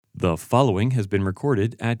The following has been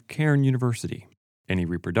recorded at Cairn University. Any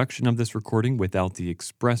reproduction of this recording without the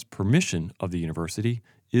express permission of the university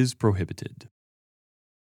is prohibited.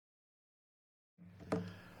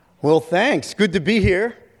 Well, thanks. Good to be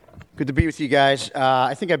here. Good to be with you guys.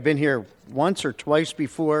 I think I've been here once or twice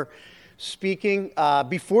before speaking.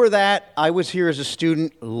 Before that, I was here as a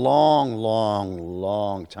student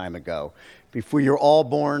long time ago, before you're all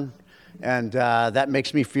born, and that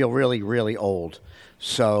makes me feel really old.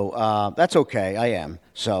 So that's okay. I am.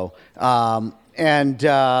 So, and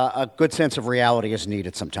a good sense of reality is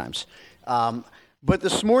needed sometimes. But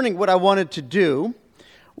this morning, what I wanted to do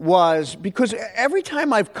was, because every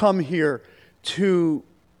time I've come here to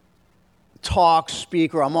talk,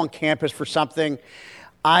 speak, or I'm on campus for something,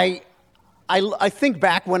 I think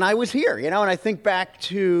back when I was here, and I think back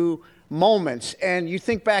to moments, and you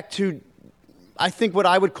think back to, I think, what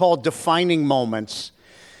I would call defining moments.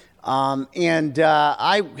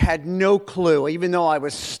 I had no clue, even though I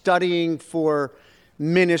was studying for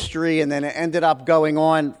ministry and then it ended up going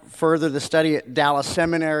on further to study at Dallas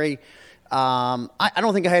Seminary. I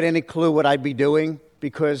don't think I had any clue what I'd be doing,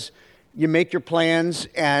 because you make your plans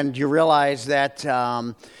and you realize that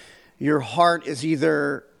your heart is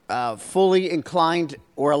either fully inclined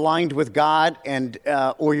or aligned with God, and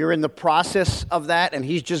or you're in the process of that, and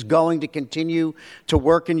He's just going to continue to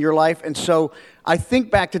work in your life. And so I think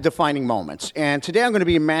back to defining moments. And today I'm going to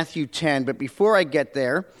be in Matthew 10, but before I get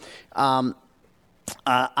there, I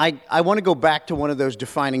want to go back to one of those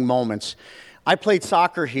defining moments. I played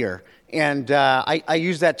soccer here, and I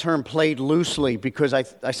use that term "played" loosely because I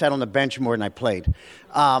sat on the bench more than I played.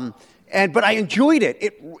 But I enjoyed it.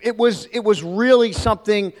 It was really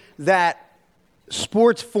something that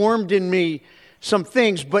sports formed in me some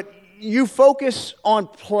things. But you focus on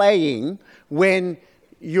playing when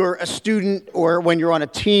you're a student or when you're on a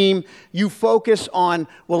team. You focus on,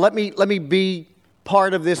 well, let me be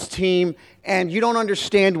part of this team, and you don't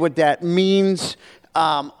understand what that means.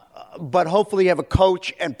 But hopefully you have a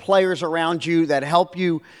coach and players around you that help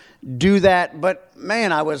you do that. But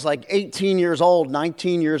man, I was like 18 years old,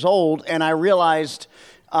 19 years old, and I realized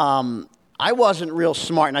I wasn't real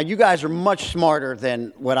smart. Now, you guys are much smarter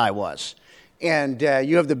than what I was, and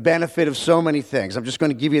you have the benefit of so many things. I'm just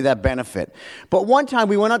going to give you that benefit. But one time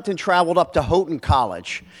we went up and traveled up to Houghton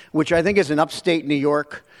College, which I think is in upstate New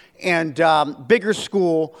York, and bigger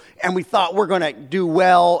school, and we thought we're going to do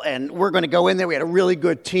well, and we're going to go in there. We had a really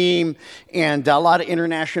good team and a lot of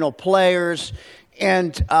international players.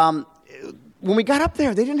 And when we got up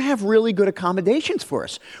there, they didn't have really good accommodations for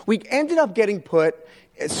us. We ended up getting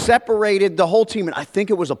separated, the whole team, and I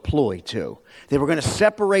think it was a ploy too. They were going to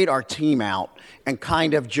separate our team out and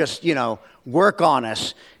kind of just, work on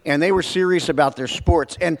us. And they were serious about their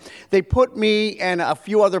sports. And they put me and a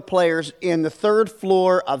few other players in the third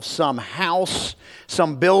floor of some house,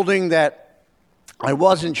 some building that I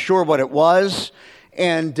wasn't sure what it was.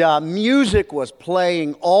 And music was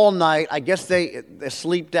playing all night. I guess the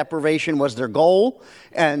sleep deprivation was their goal.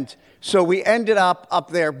 And so we ended up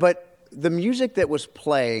there. But the music that was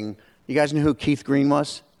playing, you guys know who Keith Green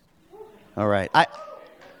was? All right.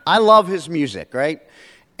 I love his music, right?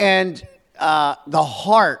 And the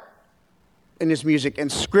heart in his music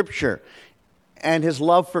and Scripture and his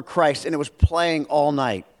love for Christ, and it was playing all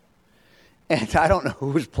night. And I don't know who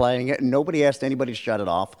was playing it, and nobody asked anybody to shut it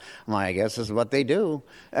off. I guess this is what they do.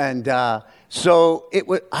 And so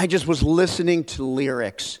I just was listening to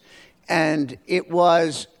lyrics, and it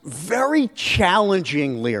was very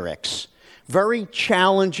challenging lyrics, very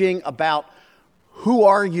challenging about who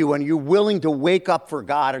are you, and are you willing to wake up for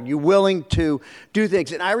God? Are you willing to do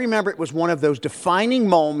things? And I remember it was one of those defining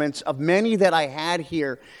moments of many that I had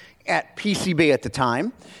here at PCB at the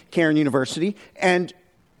time, Cairn University, and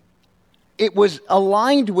it was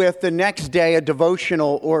aligned with the next day a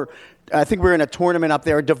devotional, or I think we were in a tournament up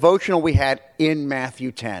there, a devotional we had in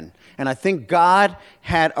Matthew 10. And I think God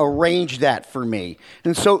had arranged that for me.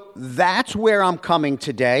 And so that's where I'm coming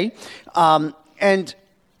today.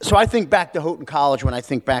 So I think back to Houghton College when I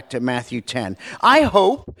think back to Matthew 10. I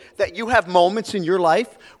hope that you have moments in your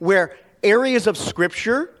life where areas of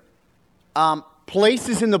Scripture,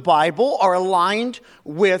 places in the Bible are aligned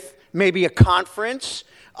with maybe a conference,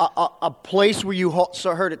 a place where you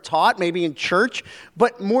heard it taught, maybe in church,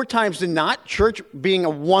 but more times than not, church being a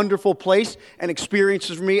wonderful place and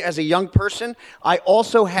experiences for me as a young person. I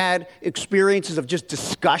also had experiences of just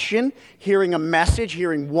discussion, hearing a message,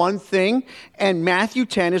 hearing one thing, and Matthew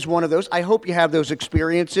 10 is one of those. I hope you have those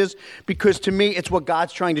experiences, because to me, it's what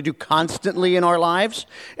God's trying to do constantly in our lives.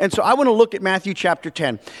 And so I want to look at Matthew chapter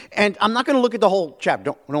 10, and I'm not going to look at the whole chapter.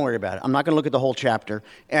 Don't worry about it. I'm not going to look at the whole chapter,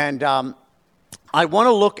 and I want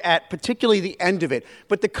to look at particularly the end of it.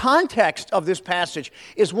 But the context of this passage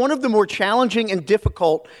is one of the more challenging and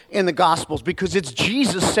difficult in the Gospels because it's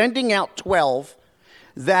Jesus sending out 12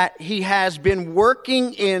 that he has been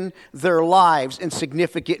working in their lives in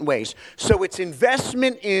significant ways. So it's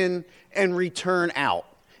investment in and return out.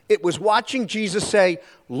 It was watching Jesus say,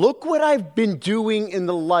 look what I've been doing in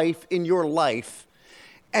your life,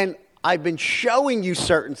 and I've been showing you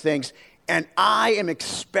certain things, and I am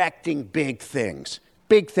expecting big things.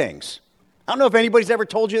 Big things. I don't know if anybody's ever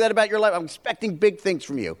told you that about your life. I'm expecting big things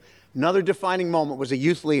from you. Another defining moment was a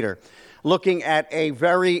youth leader looking at a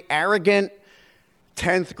very arrogant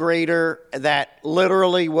 10th grader that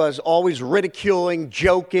literally was always ridiculing,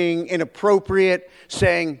 joking, inappropriate,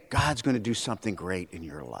 saying, God's going to do something great in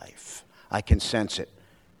your life. I can sense it.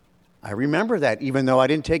 I remember that, even though I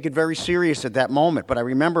didn't take it very serious at that moment, but I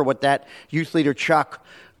remember what that youth leader, Chuck,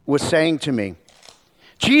 was saying to me.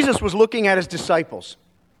 Jesus was looking at his disciples,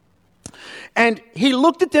 and he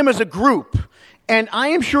looked at them as a group, and I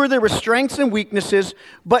am sure there were strengths and weaknesses,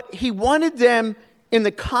 but he wanted them in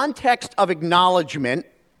the context of acknowledgement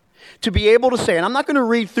to be able to say, and I'm not going to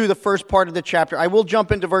read through the first part of the chapter. I will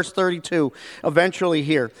jump into verse 32 eventually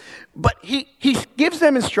here. But he gives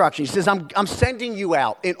them instruction. He says, I'm sending you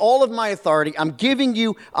out in all of my authority. I'm giving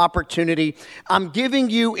you opportunity. I'm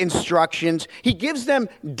giving you instructions. He gives them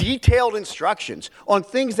detailed instructions on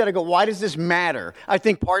things that I go, why does this matter? I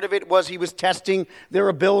think part of it was he was testing their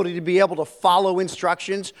ability to be able to follow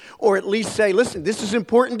instructions, or at least say, listen, this is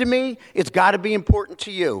important to me. It's got to be important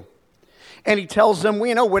to you. And he tells them,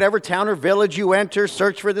 whatever town or village you enter,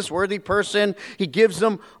 search for this worthy person. He gives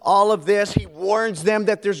them all of this. He warns them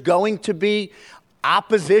that there's going to be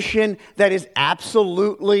opposition that is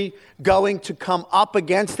absolutely going to come up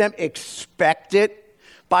against them. Expect it.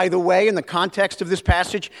 By the way, in the context of this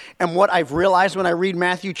passage, and what I've realized when I read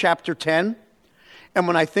Matthew chapter 10, and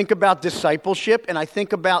when I think about discipleship, and I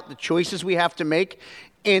think about the choices we have to make,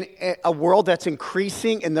 in a world that's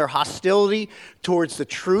increasing in their hostility towards the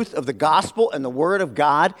truth of the gospel and the word of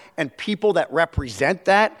God, and people that represent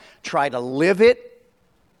that try to live it,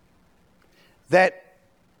 that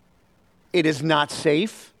it is not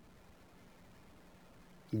safe.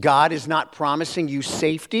 God is not promising you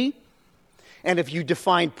safety. And if you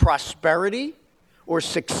define prosperity or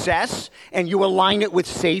success and you align it with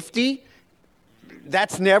safety,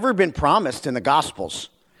 that's never been promised in the Gospels.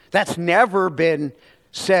 That's never been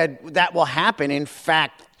said that will happen. In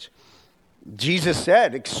fact, Jesus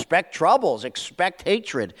said, expect troubles, expect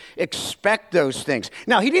hatred, expect those things.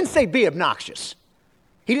 Now, he didn't say be obnoxious.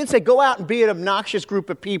 He didn't say go out and be an obnoxious group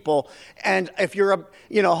of people, and if you're,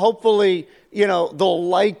 hopefully, they'll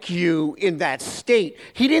like you in that state.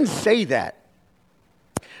 He didn't say that.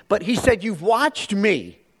 But he said, you've watched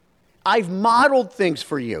me. I've modeled things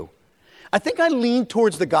for you. I think I lean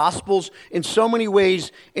towards the Gospels in so many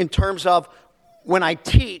ways in terms of when I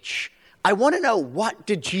teach, I want to know, what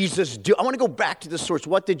did Jesus do? I want to go back to the source.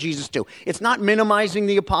 What did Jesus do? It's not minimizing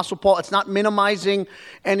the Apostle Paul. It's not minimizing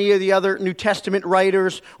any of the other New Testament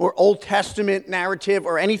writers or Old Testament narrative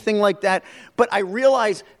or anything like that. But I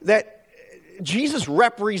realize that Jesus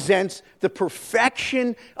represents the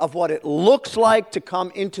perfection of what it looks like to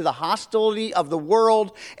come into the hostility of the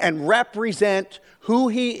world and represent who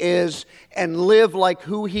he is and live like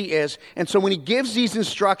who he is. And so when he gives these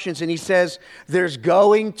instructions and he says, there's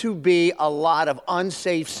going to be a lot of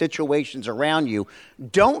unsafe situations around you,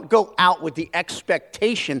 don't go out with the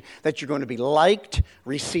expectation that you're going to be liked,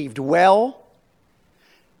 received well.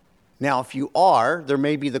 Now, if you are, there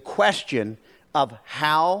may be the question of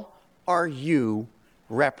how are you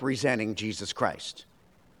representing Jesus Christ?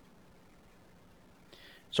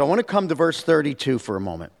 So I want to come to verse 32 for a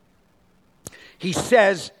moment. He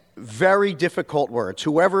says very difficult words.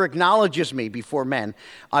 Whoever acknowledges me before men,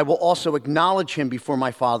 I will also acknowledge him before my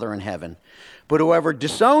Father in heaven. But whoever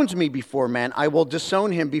disowns me before men, I will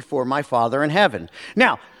disown him before my Father in heaven.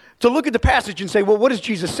 Now, to look at the passage and say, well, what is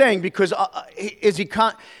Jesus saying? Because is he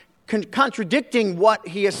contradicting what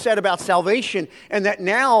he has said about salvation? And that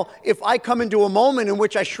now, if I come into a moment in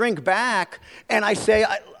which I shrink back and I say,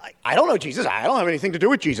 I don't know Jesus, I don't have anything to do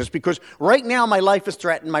with Jesus, because right now my life is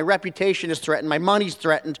threatened, my reputation is threatened, my money's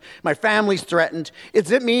threatened, my family's threatened.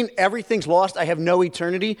 Does it mean everything's lost? I have no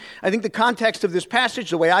eternity? I think the context of this passage,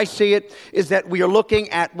 the way I see it, is that we are looking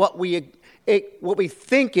at what we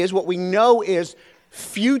think is, what we know is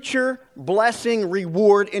future blessing,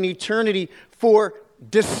 reward, and eternity for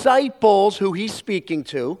disciples who he's speaking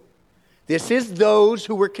to. This is those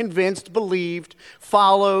who were convinced, believed,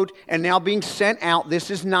 followed, and now being sent out. This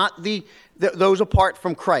is not those apart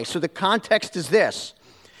from Christ. So the context is this.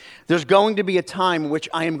 There's going to be a time in which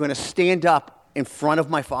I am going to stand up in front of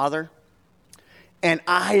my Father, and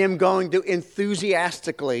I am going to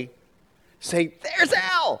enthusiastically say, there's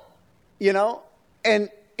Al, And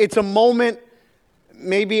it's a moment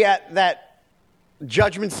maybe at that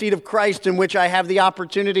judgment seat of Christ in which I have the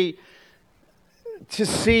opportunity to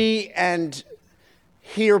see and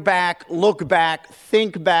hear back, look back,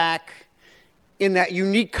 think back in that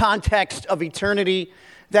unique context of eternity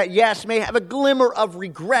that, yes, may have a glimmer of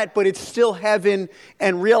regret, but it's still heaven,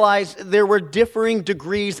 and realize there were differing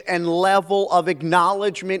degrees and level of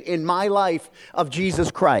acknowledgement in my life of Jesus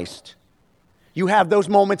Christ. You have those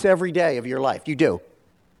moments every day of your life. You do.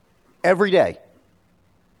 Every day.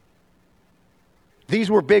 These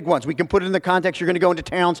were big ones. We can put it in the context. You're going to go into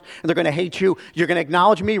towns, and they're going to hate you. You're going to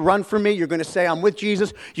acknowledge me, run from me. You're going to say, I'm with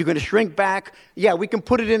Jesus. You're going to shrink back. Yeah, we can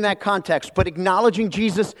put it in that context. But acknowledging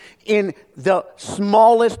Jesus in the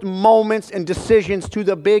smallest moments and decisions to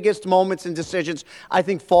the biggest moments and decisions, I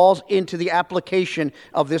think falls into the application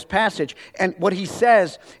of this passage. And what he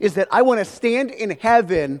says is that I want to stand in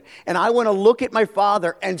heaven, and I want to look at my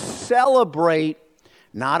Father and celebrate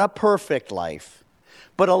not a perfect life,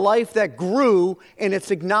 but a life that grew in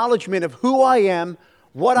its acknowledgement of who I am,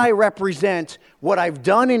 what I represent, what I've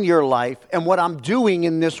done in your life, and what I'm doing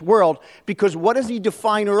in this world. Because what does he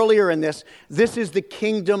define earlier in this? This is the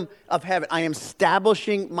kingdom of heaven. I am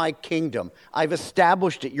establishing my kingdom. I've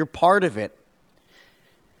established it. You're part of it.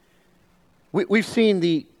 We've seen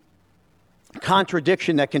the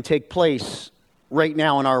contradiction that can take place right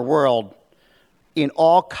now in our world in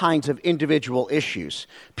all kinds of individual issues.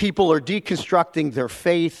 People are deconstructing their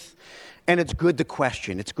faith, and it's good to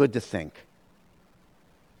question. It's good to think.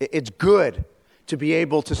 It's good to be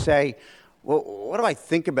able to say, well, what do I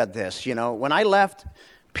think about this? When I left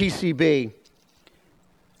PCB,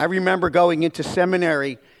 I remember going into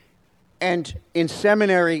seminary, and in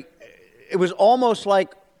seminary, it was almost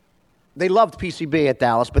like they loved PCB at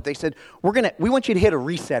Dallas, but they said, we want you to hit a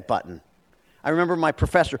reset button. I remember my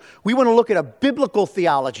professor, we want to look at a biblical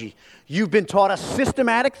theology. You've been taught a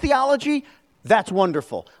systematic theology? That's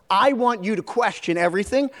wonderful. I want you to question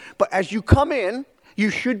everything, but as you come in,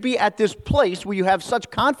 you should be at this place where you have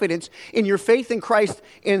such confidence in your faith in Christ,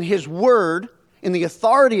 in His Word, in the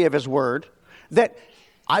authority of His Word, that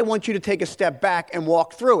I want you to take a step back and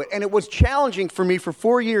walk through it. And it was challenging for me for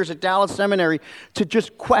 4 years at Dallas Seminary to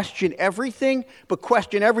just question everything, but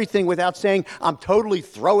question everything without saying, I'm totally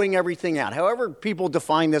throwing everything out. However people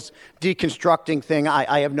define this deconstructing thing,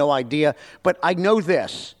 I have no idea. But I know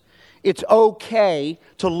this. It's okay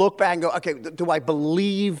to look back and go, okay, do I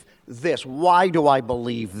believe this? Why do I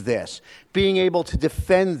believe this? Being able to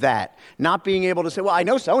defend that. Not being able to say, well, I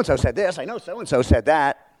know so-and-so said this. I know so-and-so said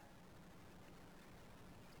that.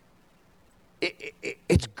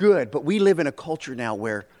 It's good, but we live in a culture now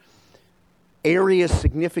where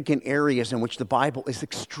significant areas in which the Bible is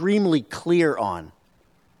extremely clear on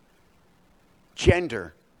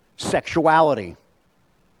gender, sexuality,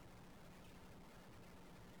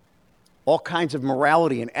 all kinds of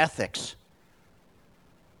morality and ethics.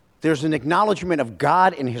 There's an acknowledgement of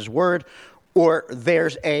God in His Word, or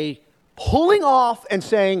there's a pulling off and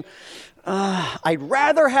saying, I'd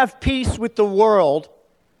rather have peace with the world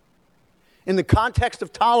in the context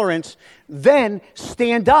of tolerance than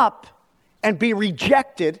stand up and be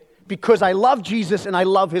rejected because I love Jesus and I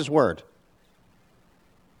love His Word.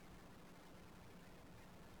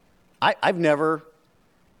 I'm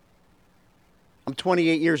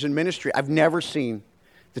 28 years in ministry. I've never seen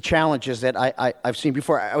the challenges that I've seen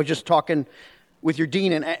before. I was just talking with your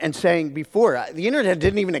dean and saying before, the internet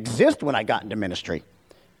didn't even exist when I got into ministry.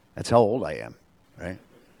 That's how old I am, right?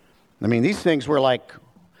 I mean, these things were like,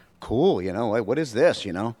 cool, what is this,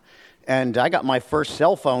 And I got my first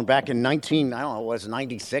cell phone back in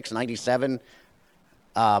 96, 97.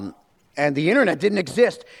 And the internet didn't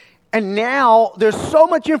exist. And now there's so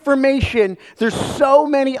much information, there's so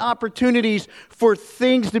many opportunities for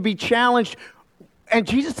things to be challenged. And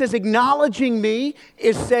Jesus says, acknowledging me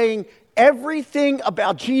is saying everything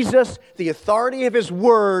about Jesus, the authority of His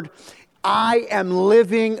Word, I am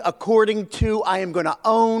living according to, I am going to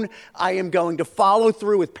own, I am going to follow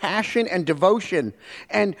through with passion and devotion.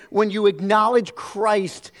 And when you acknowledge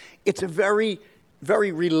Christ, it's a very,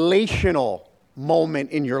 very relational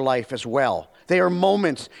moment in your life as well. They are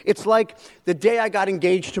moments. It's like the day I got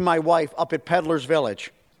engaged to my wife up at Peddler's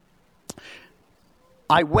Village.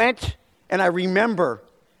 I went and I remember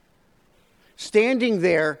standing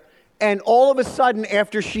there. And all of a sudden,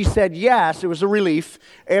 after she said yes, it was a relief.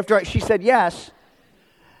 After she said yes,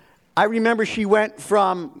 I remember she went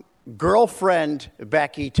from girlfriend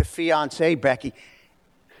Becky to fiance Becky.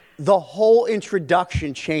 The whole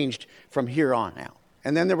introduction changed from here on out.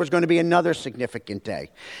 And then there was going to be another significant day.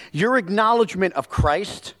 Your acknowledgement of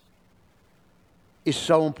Christ is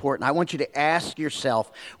so important. I want you to ask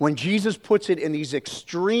yourself, when Jesus puts it in these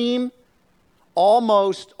extreme,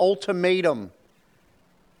 almost ultimatum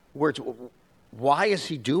words, why is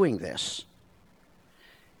he doing this?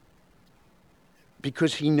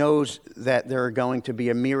 Because he knows that there are going to be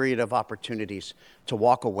a myriad of opportunities to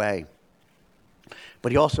walk away.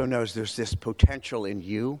 But he also knows there's this potential in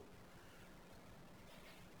you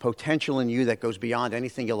that goes beyond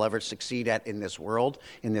anything you'll ever succeed at in this world,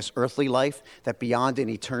 in this earthly life, that beyond in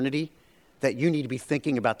eternity, that you need to be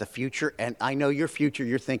thinking about the future. And I know your future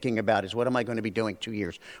you're thinking about is, what am I going to be doing 2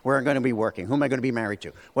 years? Where am I going to be working? Who am I going to be married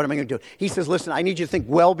to? What am I going to do? He says, listen, I need you to think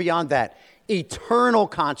well beyond that. Eternal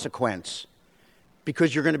consequence.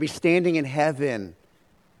 Because you're going to be standing in heaven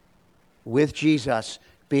with Jesus,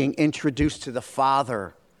 being introduced to the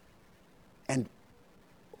Father. And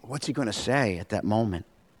what's he going to say at that moment?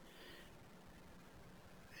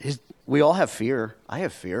 We all have fear. I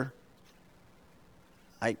have fear.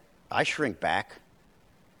 I shrink back.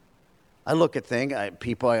 I look at things,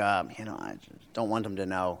 people, I just don't want them to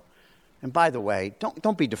know. And by the way,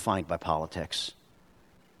 don't be defined by politics.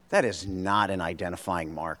 That is not an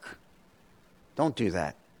identifying mark. Don't do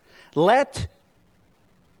that. Let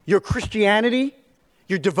your Christianity,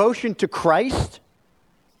 your devotion to Christ,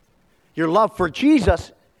 your love for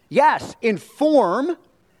Jesus, yes, inform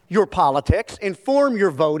your politics, inform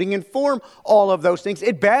your voting, inform all of those things.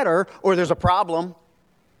 It better, or there's a problem.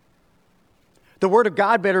 The Word of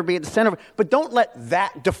God better be at the center. But don't let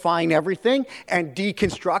that define everything and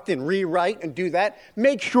deconstruct and rewrite and do that.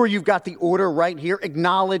 Make sure you've got the order right here.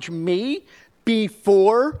 Acknowledge me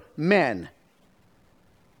before men.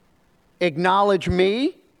 Acknowledge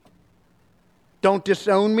me. Don't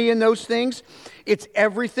disown me in those things. It's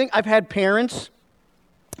everything. I've had parents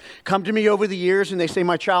come to me over the years and they say,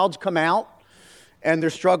 my child's come out and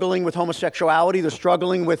they're struggling with homosexuality. They're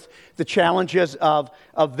struggling with the challenges of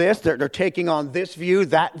this. They're taking on this view,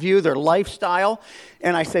 that view, their lifestyle.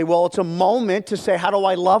 And I say, well, it's a moment to say, how do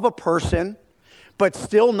I love a person but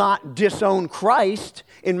still not disown Christ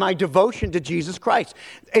in my devotion to Jesus Christ?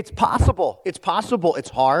 It's possible. It's possible.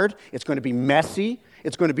 It's hard. It's going to be messy.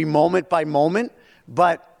 It's going to be moment by moment.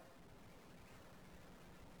 But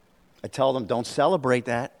I tell them, don't celebrate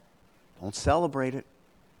that. Don't celebrate it.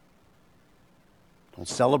 Don't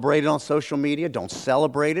celebrate it on social media. Don't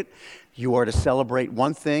celebrate it. You are to celebrate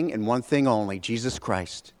one thing and one thing only, Jesus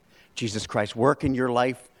Christ. Jesus Christ work in your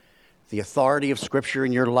life, the authority of Scripture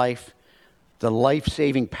in your life, the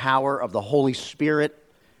life-saving power of the Holy Spirit.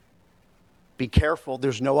 Be careful.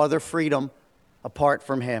 There's no other freedom apart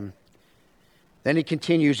from him. Then he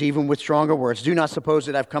continues, even with stronger words. Do not suppose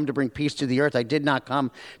that I've come to bring peace to the earth. I did not come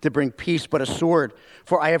to bring peace, but a sword.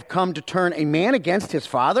 For I have come to turn a man against his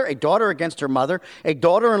father, a daughter against her mother, a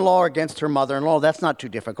daughter-in-law against her mother-in-law. That's not too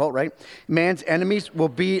difficult, right? Man's enemies will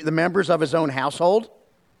be the members of his own household.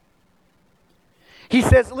 He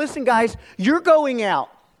says, listen, guys, you're going out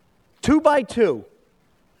 2 by 2.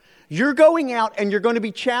 You're going out and you're going to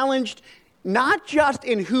be challenged not just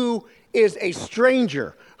in who is a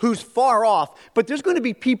stranger, who's far off, but there's going to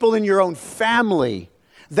be people in your own family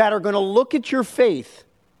that are going to look at your faith.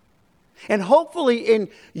 And hopefully in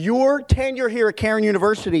your tenure here at Cairn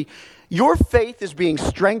University, your faith is being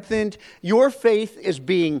strengthened, your faith is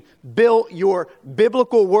being built, your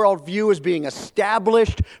biblical worldview is being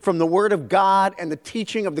established from the Word of God and the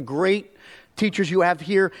teaching of the great teachers you have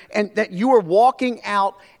here, and that you are walking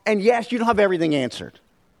out, and yes, you don't have everything answered.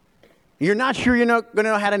 You're not sure you're not going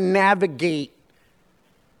to know how to navigate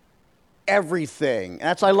everything.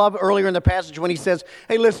 That's I love earlier in the passage when he says,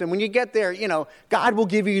 hey, listen, when you get there, God will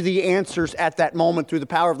give you the answers at that moment through the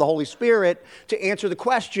power of the Holy Spirit to answer the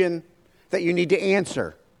question that you need to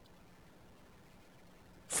answer.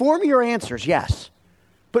 Form your answers, yes.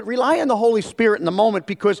 But rely on the Holy Spirit in the moment,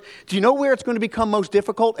 because do you know where it's going to become most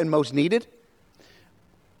difficult and most needed?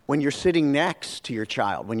 When you're sitting next to your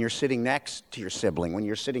child, when you're sitting next to your sibling, when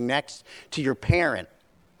you're sitting next to your parent,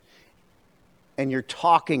 and you're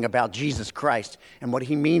talking about Jesus Christ and what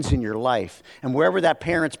he means in your life, and wherever that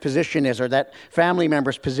parent's position is or that family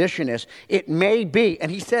member's position is, it may be. And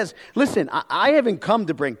he says, listen, I haven't come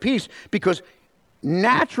to bring peace because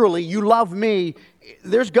naturally you love me.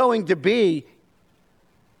 There's going to be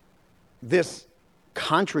this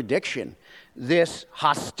contradiction, this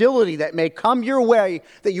hostility that may come your way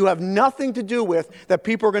that you have nothing to do with, that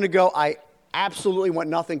people are going to go, I absolutely want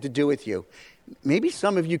nothing to do with you. Maybe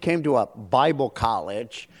some of you came to a Bible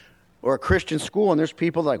college or a Christian school, and there's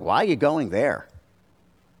people like, why are you going there?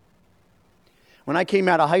 When I came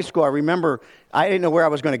out of high school, I remember I didn't know where I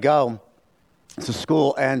was going to go. to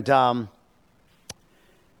school, and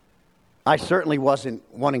I certainly wasn't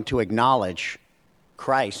wanting to acknowledge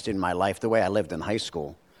Christ in my life the way I lived in high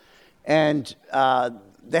school. And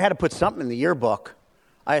they had to put something in the yearbook.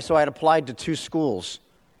 So I had applied to 2 schools,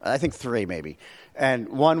 I think 3 maybe. And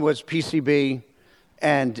one was PCB,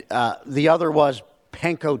 and the other was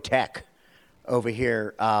Penco Tech over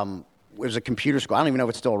here. It was a computer school. I don't even know if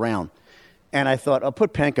it's still around. And I thought, I'll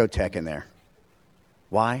put Penco Tech in there.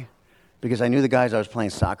 Why? Because I knew the guys I was playing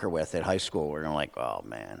soccer with at high school were like, oh,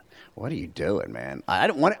 man, what are you doing, man? I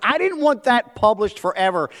didn't want that published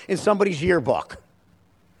forever in somebody's yearbook.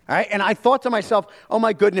 All right? And I thought to myself, oh,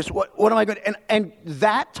 my goodness, what am I going to... And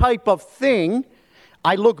that type of thing,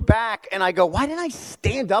 I look back and I go, why didn't I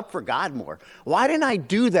stand up for God more? Why didn't I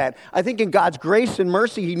do that? I think in God's grace and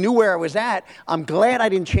mercy, he knew where I was at. I'm glad I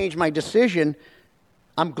didn't change my decision.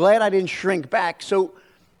 I'm glad I didn't shrink back. So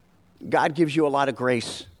God gives you a lot of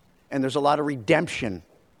grace, and there's a lot of redemption.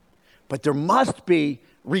 But there must be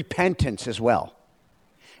repentance as well.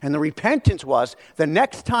 And the repentance was, the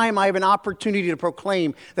next time I have an opportunity to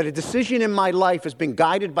proclaim that a decision in my life has been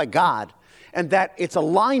guided by God, and that it's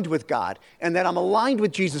aligned with God, and that I'm aligned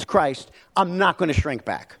with Jesus Christ, I'm not going to shrink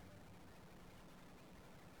back.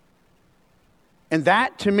 And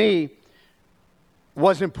that, to me,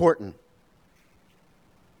 was important.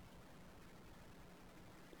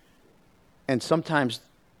 And sometimes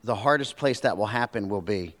the hardest place that will happen will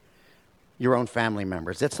be your own family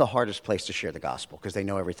members. That's the hardest place to share the gospel because they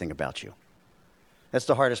know everything about you. That's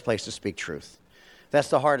the hardest place to speak truth. That's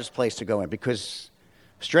the hardest place to go in because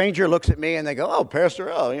a stranger looks at me and they go, oh,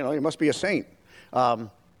 Pastor, you must be a saint.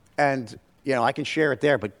 And I can share it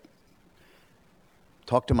there, but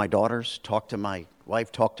talk to my daughters, talk to my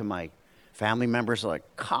wife, talk to my family members. Like,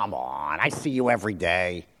 come on, I see you every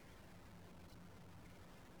day.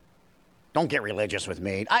 Don't get religious with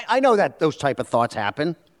me. I know that those type of thoughts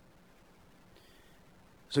happen.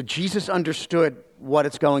 So Jesus understood what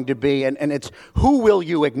it's going to be, and it's who will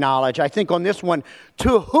you acknowledge? I think on this one,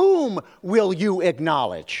 to whom will you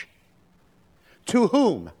acknowledge? To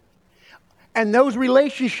whom? And those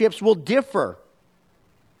relationships will differ.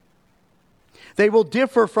 They will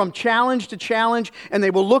differ from challenge to challenge, and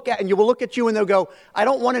you will look at you and they'll go, I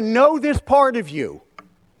don't want to know this part of you.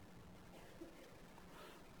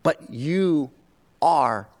 But you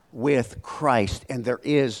are with Christ, and there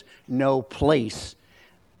is no place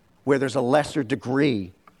where there's a lesser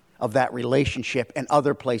degree of that relationship and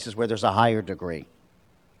other places where there's a higher degree.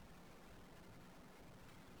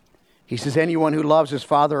 He says, anyone who loves his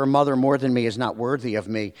father or mother more than me is not worthy of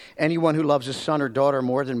me. Anyone who loves his son or daughter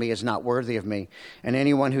more than me is not worthy of me. And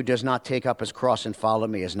anyone who does not take up his cross and follow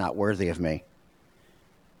me is not worthy of me.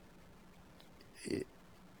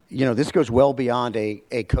 This goes well beyond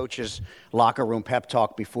a coach's locker room pep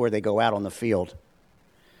talk before they go out on the field.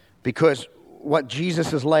 Because what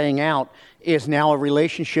Jesus is laying out is now a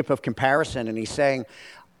relationship of comparison. And he's saying,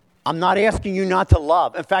 I'm not asking you not to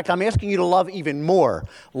love. In fact, I'm asking you to love even more.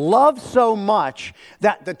 Love so much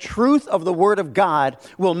that the truth of the Word of God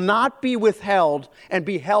will not be withheld and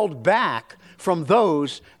be held back from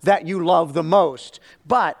those that you love the most.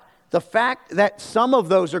 But the fact that some of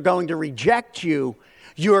those are going to reject you,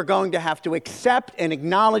 you are going to have to accept and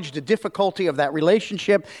acknowledge the difficulty of that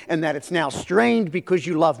relationship and that it's now strained because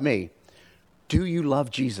you love me. Do you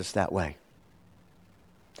love Jesus that way?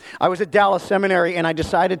 I was at Dallas Seminary and I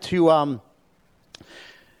decided to, I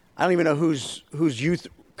don't even know whose youth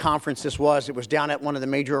conference this was. It was down at one of the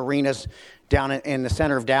major arenas down in the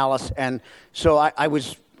center of Dallas. And so I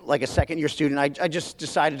was like a second-year student. I just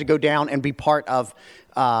decided to go down and be part of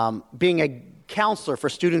being a counselor for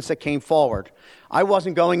students that came forward. I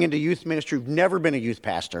wasn't going into youth ministry. Never been a youth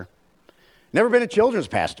pastor. Never been a children's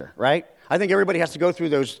pastor, right? I think everybody has to go through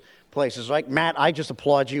those places. Like, Matt, I just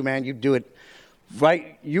applaud you, man. You do it,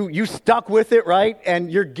 right? You stuck with it, right?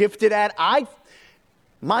 And you're gifted at it.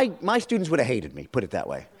 My students would have hated me, put it that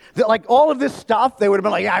way. Like, all of this stuff, they would have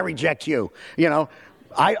been like, yeah, I reject you.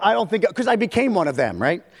 I don't think, because I became one of them,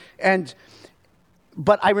 right?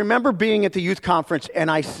 But I remember being at the youth conference,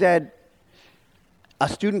 and I said, a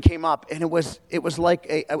student came up, and it was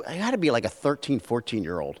like, I had to be like a 13,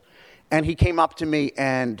 14-year-old. And he came up to me,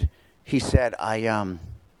 and he said,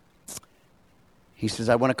 he says,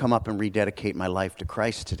 I want to come up and rededicate my life to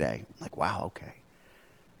Christ today. I'm like, wow, okay.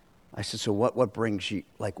 I said, so what brings you,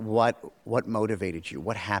 like, what motivated you?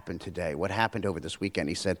 What happened today? What happened over this weekend?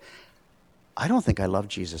 He said, I don't think I love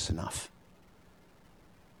Jesus enough.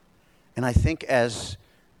 And I think as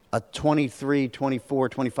a 23, 24,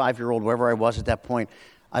 25-year-old, wherever I was at that point,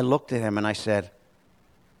 I looked at him and I said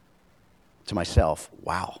to myself,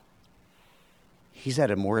 wow, he's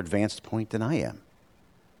at a more advanced point than I am.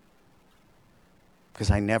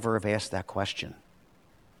 Because I never have asked that question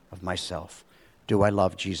of myself. Do I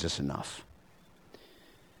love Jesus enough?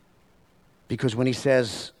 Because when he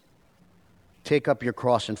says, take up your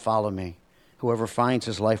cross and follow me, whoever finds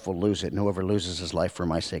his life will lose it, and whoever loses his life for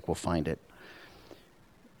my sake will find it.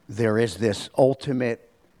 There is this ultimate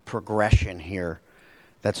progression here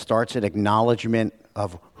that starts at acknowledgement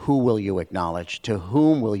of who will you acknowledge, to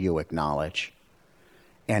whom will you acknowledge,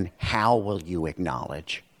 and how will you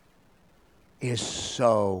acknowledge. It is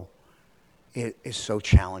so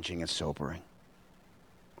challenging and sobering.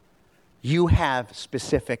 You have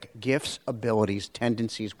specific gifts, abilities,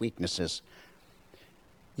 tendencies, weaknesses.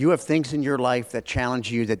 You have things in your life that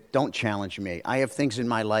challenge you that don't challenge me. I have things in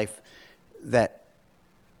my life that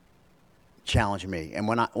challenge me. And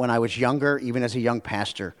when I was younger, even as a young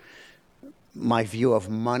pastor, my view of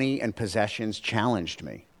money and possessions challenged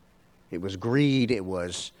me. It was greed. It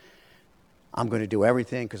was, I'm going to do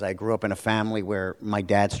everything, because I grew up in a family where my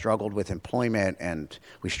dad struggled with employment, and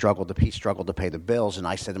he struggled to pay the bills. And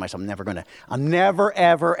I said to myself, I'm never,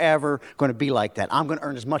 ever, ever going to be like that. I'm going to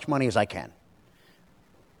earn as much money as I can.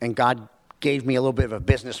 And God gave me a little bit of a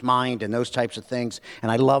business mind and those types of things,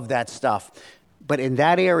 and I love that stuff. But in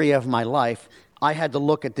that area of my life, I had to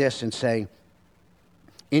look at this and say,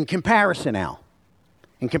 in comparison now,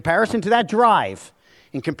 in comparison to that drive,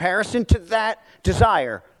 in comparison to that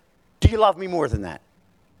desire, do you love me more than that?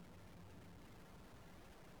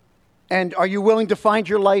 And are you willing to find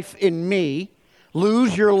your life in me,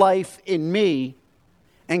 lose your life in me,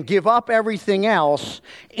 and give up everything else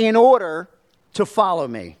in order to follow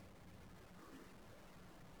me?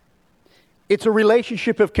 It's a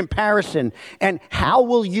relationship of comparison. And how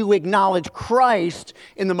will you acknowledge Christ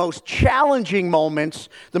in the most challenging moments,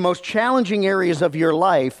 the most challenging areas of your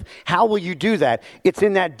life? How will you do that? It's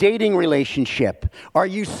in that dating relationship. Are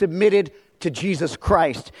you submitted to Jesus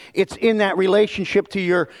Christ? It's in that relationship to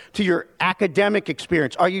your academic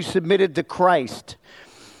experience. Are you submitted to Christ?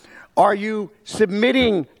 Are you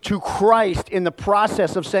submitting to Christ in the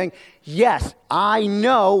process of saying, yes, I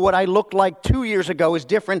know what I looked like 2 years ago is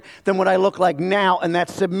different than what I look like now, and that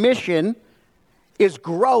submission is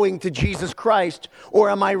growing to Jesus Christ? Or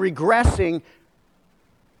am I regressing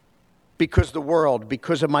because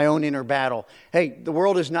of my own inner battle? Hey, the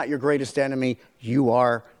world is not your greatest enemy. You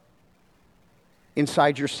are.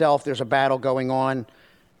 Inside yourself, there's a battle going on.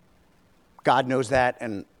 God knows that,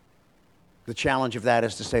 and the challenge of that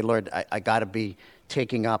is to say, Lord, I got to be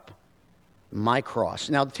taking up my cross.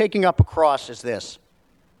 Now, taking up a cross is this.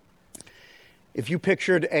 If you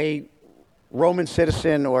pictured a Roman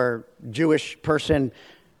citizen or Jewish person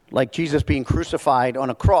like Jesus being crucified on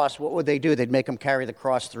a cross, what would they do? They'd make him carry the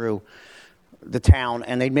cross through the town,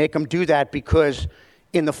 and they'd make him do that because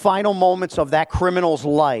in the final moments of that criminal's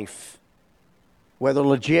life, whether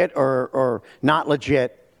legit or not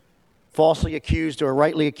legit, falsely accused or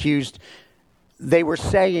rightly accused,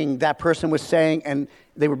 that person was saying, and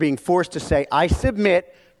they were being forced to say, I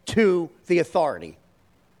submit to the authority.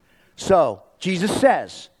 So, Jesus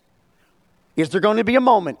says, is there going to be a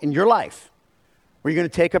moment in your life where you're going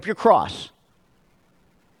to take up your cross?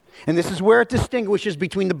 And this is where it distinguishes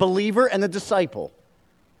between the believer and the disciple.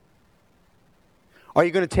 Are you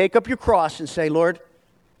going to take up your cross and say, Lord,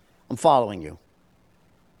 I'm following you?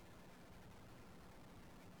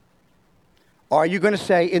 Are you going to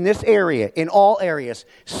say, in this area, in all areas,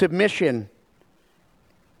 submission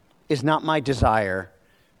is not my desire,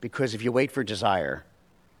 because if you wait for desire,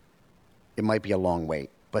 it might be a long wait.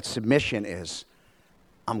 But submission is,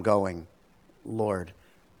 I'm going, Lord,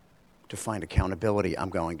 to find accountability.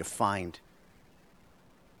 I'm going to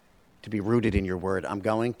be rooted in your word. I'm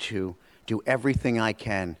going to do everything I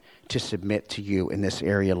can to submit to you in this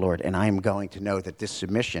area, Lord. And I am going to know that this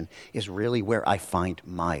submission is really where I find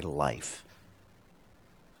my life.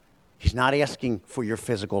 He's not asking for your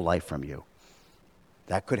physical life from you.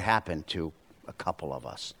 That could happen to a couple of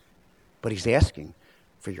us. But he's asking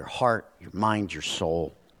for your heart, your mind, your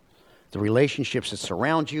soul, the relationships that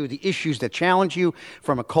surround you, the issues that challenge you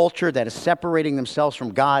from a culture that is separating themselves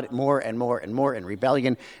from God more and more and more in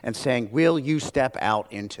rebellion, and saying, will you step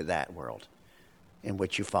out into that world in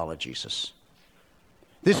which you follow Jesus?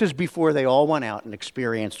 This is before they all went out and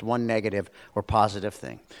experienced one negative or positive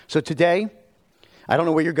thing. So today, I don't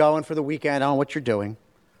know where you're going for the weekend. I don't know what you're doing.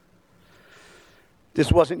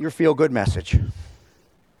 This wasn't your feel-good message.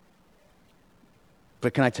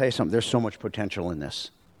 But can I tell you something? There's so much potential in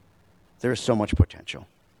this. There is so much potential.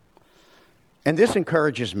 And this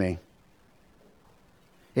encourages me.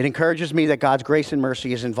 It encourages me that God's grace and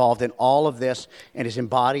mercy is involved in all of this and is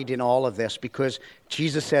embodied in all of this because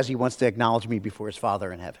Jesus says he wants to acknowledge me before his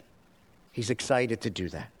Father in heaven. He's excited to do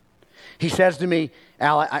that. He says to me,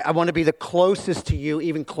 Al, I want to be the closest to you,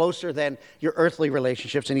 even closer than your earthly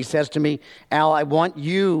relationships. And he says to me, Al, I want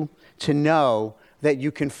you to know that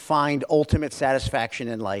you can find ultimate satisfaction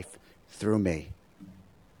in life through me.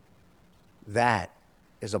 That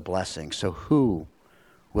is a blessing. So who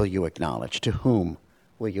will you acknowledge? To whom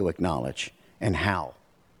will you acknowledge? And how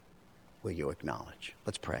will you acknowledge?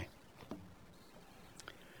 Let's pray.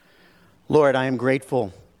 Lord, I am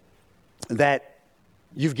grateful that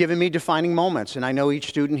you've given me defining moments, and I know each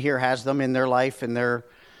student here has them in their life and their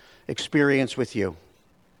experience with you.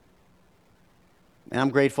 And I'm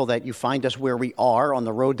grateful that you find us where we are on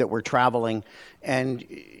the road that we're traveling, and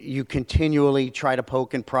you continually try to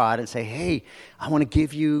poke and prod and say, hey, I want to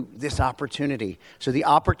give you this opportunity. So the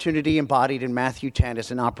opportunity embodied in Matthew 10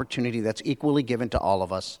 is an opportunity that's equally given to all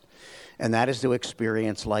of us, and that is to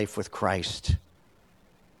experience life with Christ.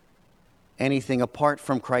 Anything apart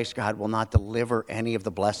from Christ, God, will not deliver any of the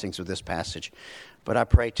blessings of this passage. But I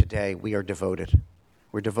pray today we are devoted.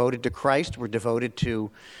 We're devoted to Christ. We're devoted to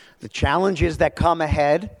the challenges that come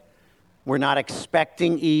ahead. We're not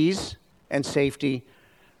expecting ease and safety,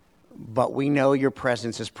 but we know your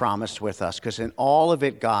presence is promised with us because in all of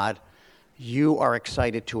it, God, you are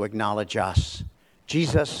excited to acknowledge us.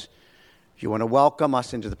 Jesus, you want to welcome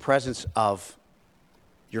us into the presence of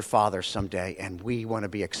your Father someday, and we want to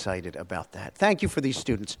be excited about that. Thank you for these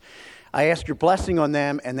students. I ask your blessing on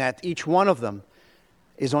them and that each one of them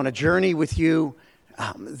is on a journey with you,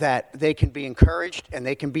 that they can be encouraged and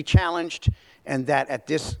they can be challenged, and that at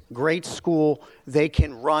this great school they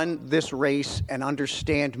can run this race and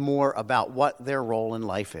understand more about what their role in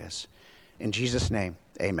life is. In Jesus' name,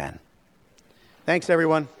 amen. Thanks,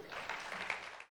 everyone.